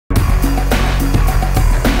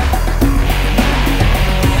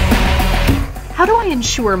How do I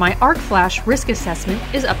ensure my arc flash risk assessment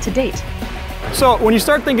is up to date? So when you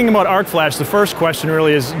start thinking about arc flash, the first question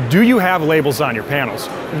really is, do you have labels on your panels?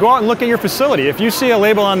 Go out and look at your facility. If you see a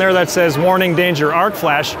label on there that says warning, danger, arc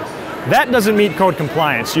flash, that doesn't meet code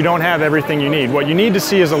compliance. You don't have everything you need. What you need to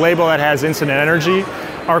see is a label that has incident energy,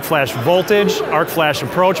 arc flash voltage, arc flash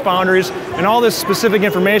approach boundaries, and all this specific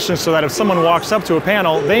information so that if someone walks up to a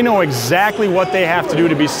panel, they know exactly what they have to do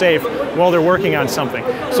to be safe while they're working on something.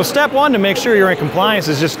 So step one to make sure you're in compliance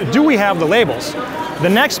is just, do we have the labels? The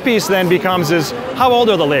next piece then becomes is, how old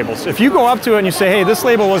are the labels? If you go up to it and you say, hey, this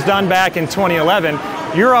label was done back in 2011,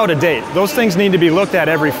 you're out of date. Those things need to be looked at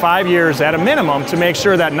every 5 years at a minimum to make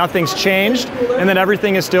sure that nothing's changed and that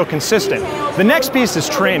everything is still consistent. The next piece is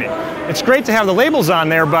training. It's great to have the labels on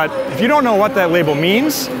there, but if you don't know what that label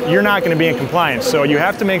means, you're not going to be in compliance. So you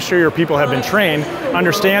have to make sure your people have been trained,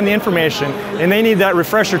 understand the information, and they need that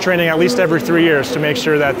refresher training at least every 3 years to make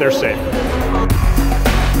sure that they're safe.